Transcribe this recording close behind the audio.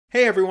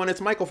Hey everyone, it's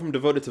Michael from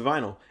Devoted to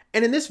Vinyl,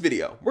 and in this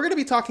video, we're going to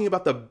be talking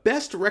about the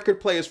best record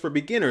players for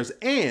beginners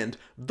and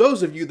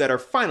those of you that are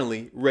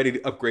finally ready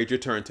to upgrade your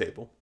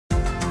turntable.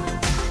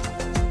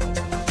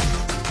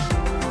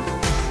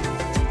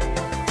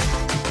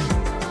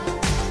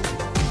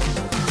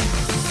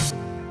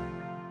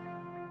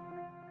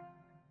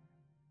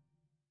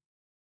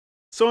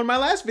 So in my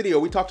last video,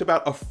 we talked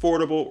about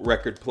affordable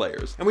record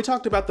players, and we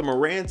talked about the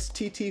Marantz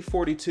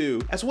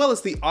TT42 as well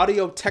as the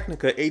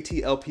Audio-Technica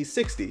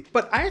AT-LP60,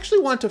 but I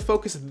actually want to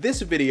focus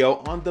this video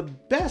on the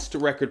best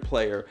record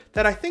player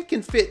that I think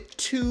can fit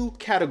two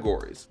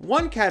categories.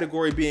 One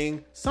category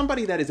being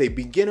somebody that is a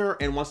beginner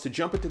and wants to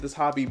jump into this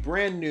hobby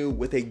brand new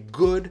with a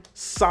good,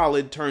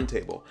 solid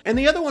turntable. And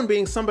the other one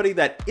being somebody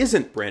that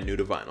isn't brand new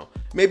to vinyl.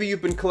 Maybe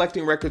you've been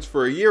collecting records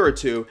for a year or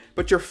two,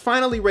 but you're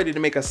finally ready to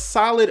make a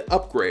solid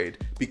upgrade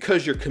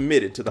because you're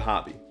committed to the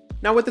hobby.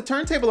 Now with the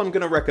turntable I'm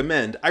going to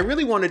recommend, I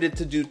really wanted it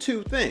to do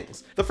two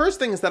things. The first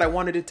thing is that I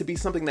wanted it to be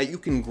something that you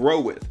can grow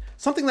with,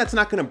 something that's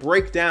not going to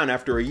break down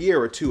after a year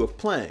or two of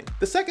playing.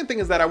 The second thing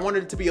is that I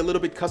wanted it to be a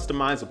little bit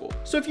customizable.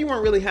 So if you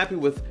weren't really happy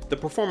with the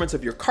performance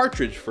of your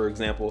cartridge, for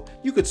example,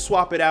 you could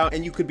swap it out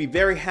and you could be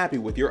very happy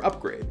with your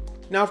upgrade.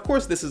 Now, of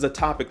course, this is a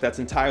topic that's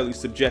entirely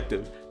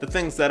subjective. The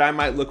things that I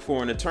might look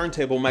for in a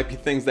turntable might be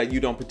things that you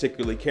don't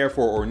particularly care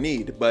for or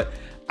need, but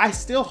I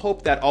still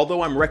hope that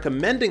although I'm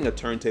recommending a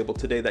turntable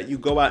today, that you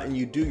go out and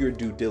you do your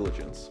due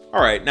diligence.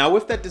 All right, now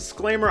with that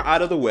disclaimer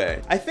out of the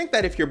way, I think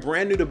that if you're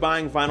brand new to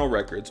buying vinyl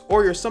records,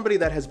 or you're somebody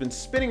that has been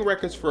spinning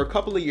records for a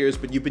couple of years,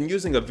 but you've been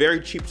using a very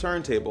cheap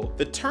turntable,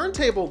 the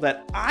turntable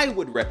that I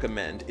would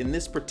recommend in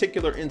this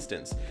particular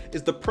instance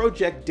is the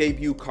Pro-Ject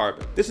Debut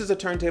Carbon. This is a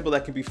turntable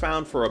that can be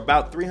found for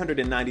about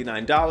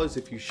 $399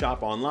 if you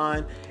shop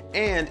online,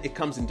 and it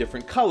comes in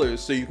different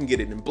colors, so you can get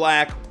it in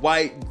black,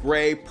 white,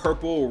 gray,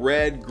 purple,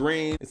 red,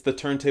 green. It's the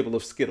turntable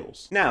of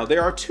Skittles. Now,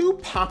 there are two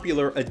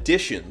popular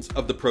editions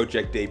of the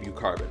Pro-Ject Debut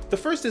Carbon. The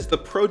first is the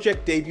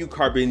Pro-Ject Debut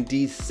Carbon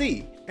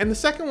DC, and the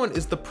second one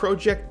is the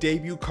Pro-Ject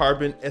Debut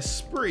Carbon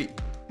Esprit.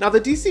 Now,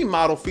 the DC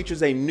model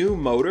features a new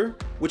motor,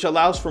 which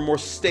allows for more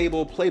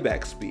stable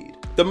playback speed.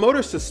 The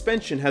motor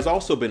suspension has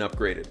also been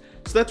upgraded,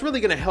 so that's really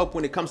going to help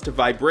when it comes to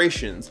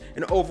vibrations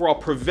and overall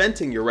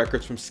preventing your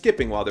records from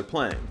skipping while they're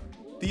playing.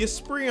 The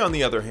Esprit, on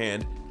the other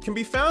hand, can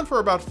be found for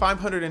about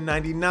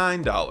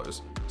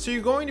 $599, so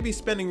you're going to be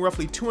spending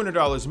roughly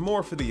 $200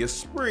 more for the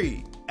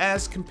Esprit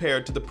as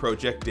compared to the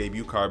Pro-Ject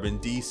Debut Carbon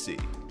DC.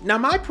 Now,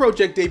 my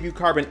Pro-Ject Debut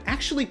Carbon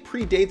actually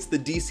predates the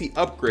DC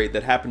upgrade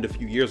that happened a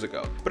few years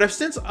ago, but I've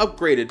since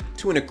upgraded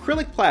to an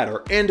acrylic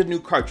platter and a new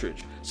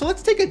cartridge. So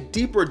let's take a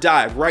deeper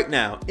dive right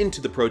now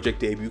into the Pro-Ject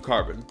Debut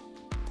Carbon.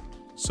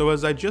 So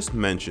as I just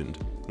mentioned,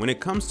 when it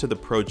comes to the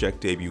Pro-Ject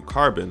Debut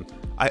Carbon,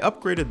 I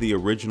upgraded the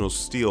original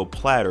steel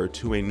platter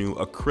to a new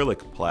acrylic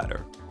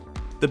platter.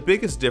 The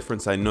biggest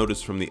difference I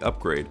noticed from the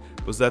upgrade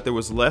was that there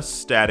was less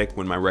static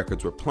when my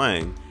records were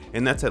playing,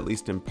 and that's at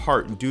least in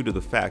part due to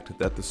the fact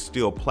that the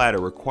steel platter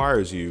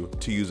requires you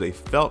to use a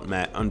felt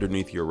mat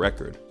underneath your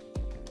record.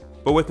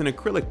 But with an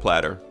acrylic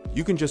platter,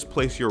 you can just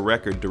place your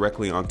record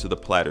directly onto the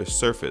platter's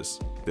surface.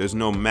 There's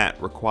no mat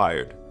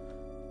required.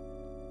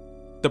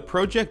 The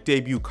Pro-Ject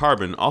Debut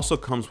Carbon also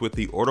comes with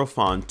the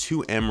Ortofon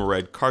 2M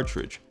Red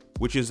cartridge,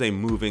 which is a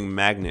moving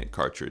magnet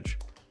cartridge.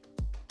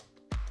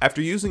 After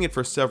using it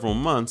for several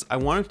months, I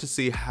wanted to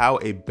see how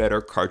a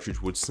better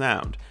cartridge would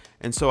sound,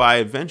 and so I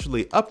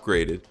eventually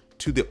upgraded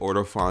to the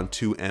Ortofon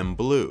 2M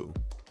Blue.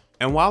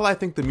 And while I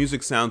think the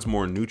music sounds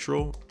more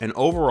neutral and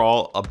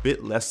overall a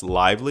bit less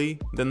lively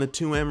than the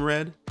 2M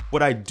Red,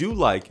 what I do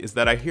like is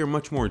that I hear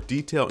much more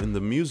detail in the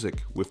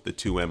music with the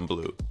 2M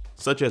Blue,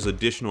 such as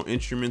additional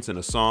instruments in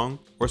a song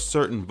or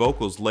certain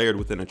vocals layered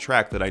within a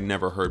track that I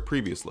never heard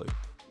previously.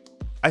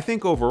 I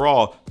think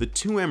overall, the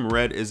 2M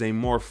Red is a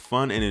more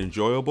fun and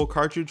enjoyable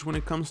cartridge when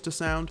it comes to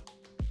sound,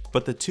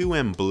 but the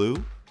 2M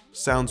Blue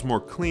sounds more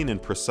clean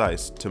and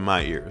precise to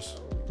my ears.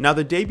 Now,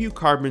 the Debut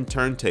Carbon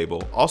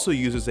turntable also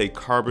uses a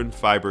carbon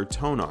fiber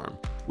tone arm,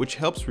 which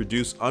helps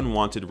reduce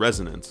unwanted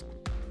resonance.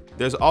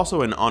 There's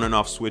also an on and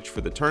off switch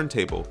for the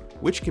turntable,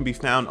 which can be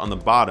found on the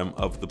bottom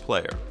of the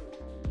player.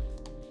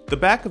 The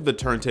back of the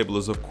turntable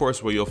is of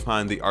course where you'll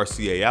find the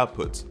RCA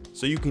outputs,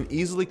 so you can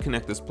easily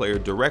connect this player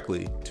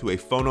directly to a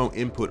phono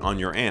input on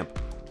your amp,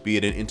 be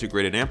it an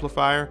integrated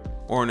amplifier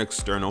or an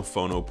external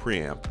phono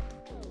preamp.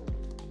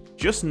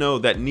 Just know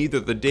that neither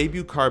the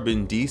Debut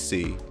Carbon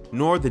DC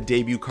nor the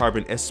Debut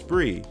Carbon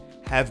Esprit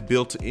have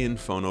built-in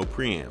phono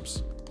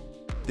preamps.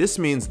 This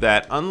means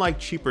that unlike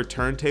cheaper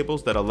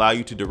turntables that allow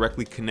you to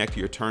directly connect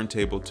your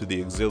turntable to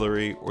the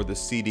auxiliary or the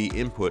CD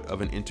input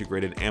of an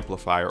integrated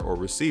amplifier or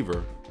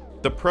receiver,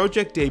 the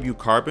Pro-Ject Debut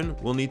Carbon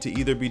will need to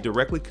either be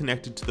directly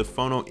connected to the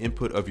phono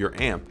input of your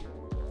amp,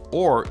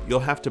 or you'll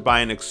have to buy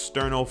an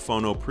external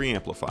phono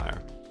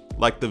preamplifier,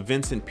 like the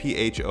Vincent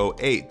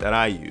PH08 that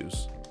I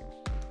use.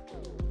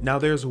 Now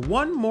there's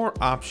one more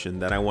option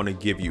that I want to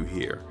give you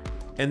here,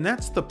 and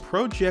that's the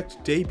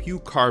Pro-Ject Debut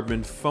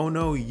Carbon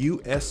Phono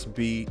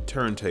USB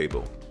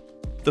turntable.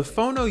 The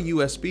Phono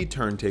USB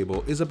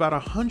turntable is about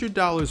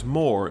 $100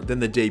 more than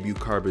the Debut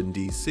Carbon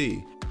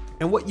DC,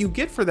 And what you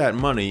get for that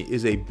money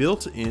is a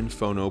built-in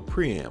phono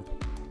preamp.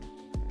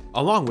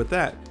 Along with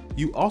that,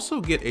 you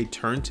also get a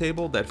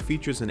turntable that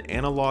features an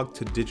analog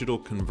to digital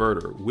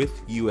converter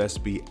with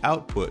USB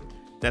output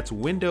that's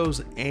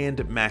Windows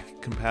and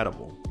Mac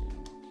compatible.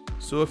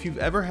 So if you've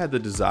ever had the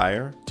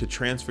desire to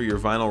transfer your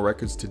vinyl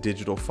records to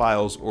digital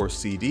files or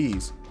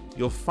CDs,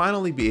 you'll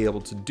finally be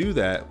able to do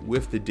that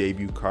with the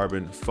Debut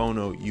Carbon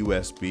Phono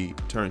USB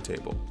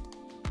turntable.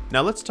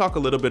 Now let's talk a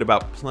little bit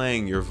about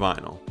playing your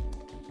vinyl.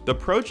 The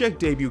Pro-Ject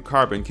Debut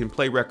Carbon can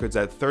play records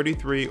at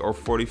 33 or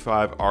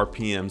 45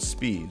 RPM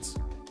speeds.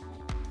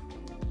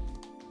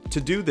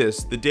 To do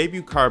this, the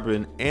Debut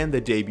Carbon and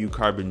the Debut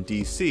Carbon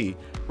DC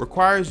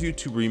requires you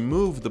to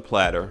remove the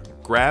platter,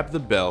 grab the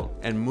belt,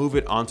 and move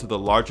it onto the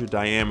larger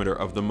diameter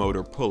of the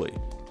motor pulley.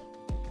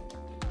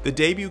 The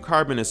Debut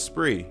Carbon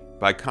Esprit,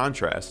 by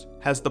contrast,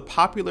 has the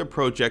popular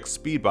Pro-Ject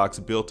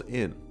Speedbox built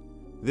in.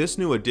 This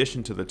new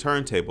addition to the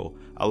turntable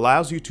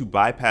allows you to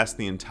bypass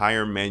the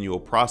entire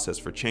manual process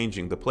for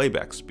changing the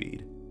playback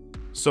speed.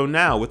 So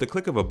now, with the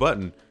click of a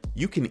button,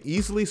 you can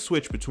easily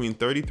switch between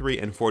 33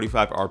 and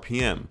 45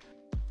 RPM.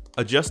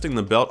 Adjusting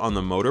the belt on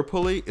the motor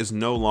pulley is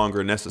no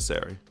longer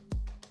necessary.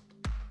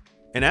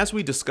 And as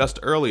we discussed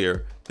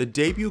earlier, the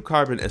Debut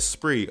Carbon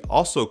Esprit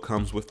also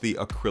comes with the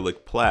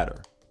acrylic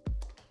platter.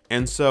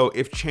 And so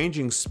if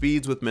changing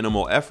speeds with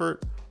minimal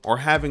effort, or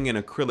having an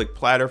acrylic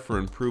platter for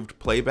improved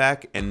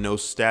playback and no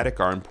static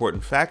are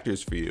important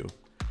factors for you,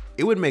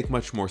 it would make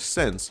much more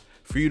sense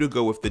for you to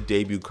go with the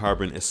Debut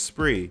Carbon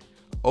Esprit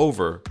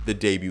over the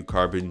Debut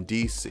Carbon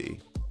DC.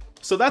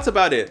 So that's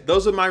about it.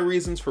 Those are my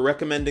reasons for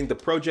recommending the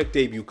Pro-Ject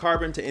Debut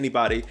Carbon to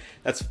anybody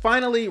that's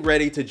finally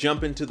ready to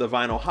jump into the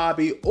vinyl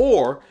hobby,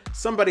 or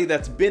somebody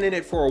that's been in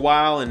it for a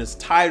while and is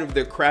tired of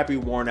their crappy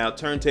worn out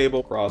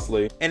turntable,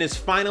 Crossley, and is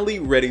finally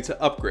ready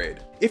to upgrade.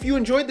 If you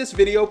enjoyed this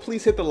video,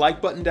 please hit the like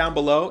button down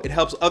below. It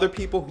helps other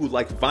people who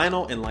like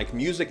vinyl and like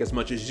music as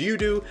much as you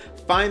do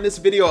find this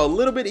video a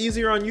little bit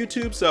easier on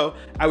YouTube, so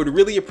I would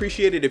really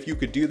appreciate it if you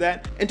could do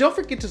that. And don't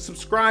forget to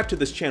subscribe to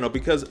this channel,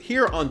 because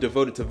here on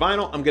Devoted to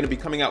Vinyl, I'm going to be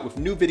coming out with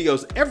new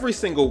videos every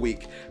single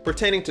week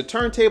pertaining to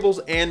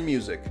turntables and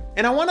music.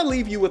 And I want to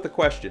leave you with a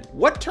question.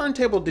 What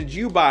turntable did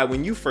you buy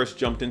when you first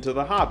jumped into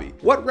the hobby?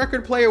 What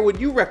record player would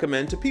you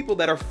recommend to people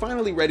that are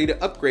finally ready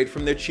to upgrade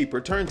from their cheaper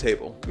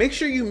turntable? Make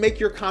sure you make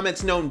your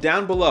comments known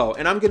down below,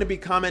 and I'm going to be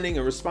commenting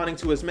and responding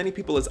to as many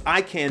people as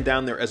I can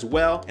down there as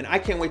well. And I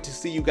can't wait to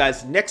see you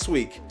guys next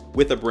week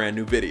with a brand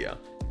new video.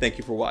 Thank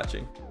you for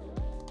watching.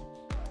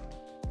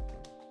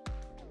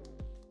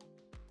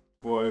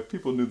 Boy, if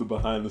people knew the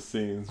behind the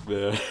scenes,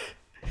 man.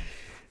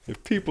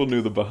 If people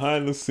knew the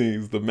behind the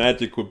scenes, the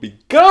magic would be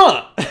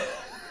gone.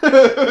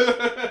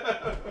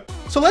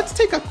 So let's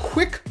take a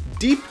quick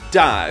deep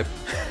dive.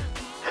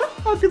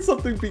 How can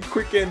something be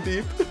quick and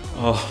deep?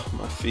 Oh,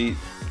 my feet.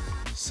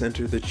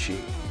 Center the chi.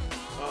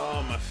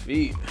 Oh, my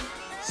feet.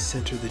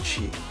 Center the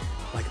chi.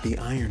 Like the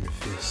Iron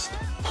Fist.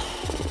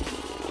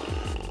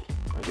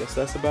 I guess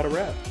that's about a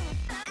wrap.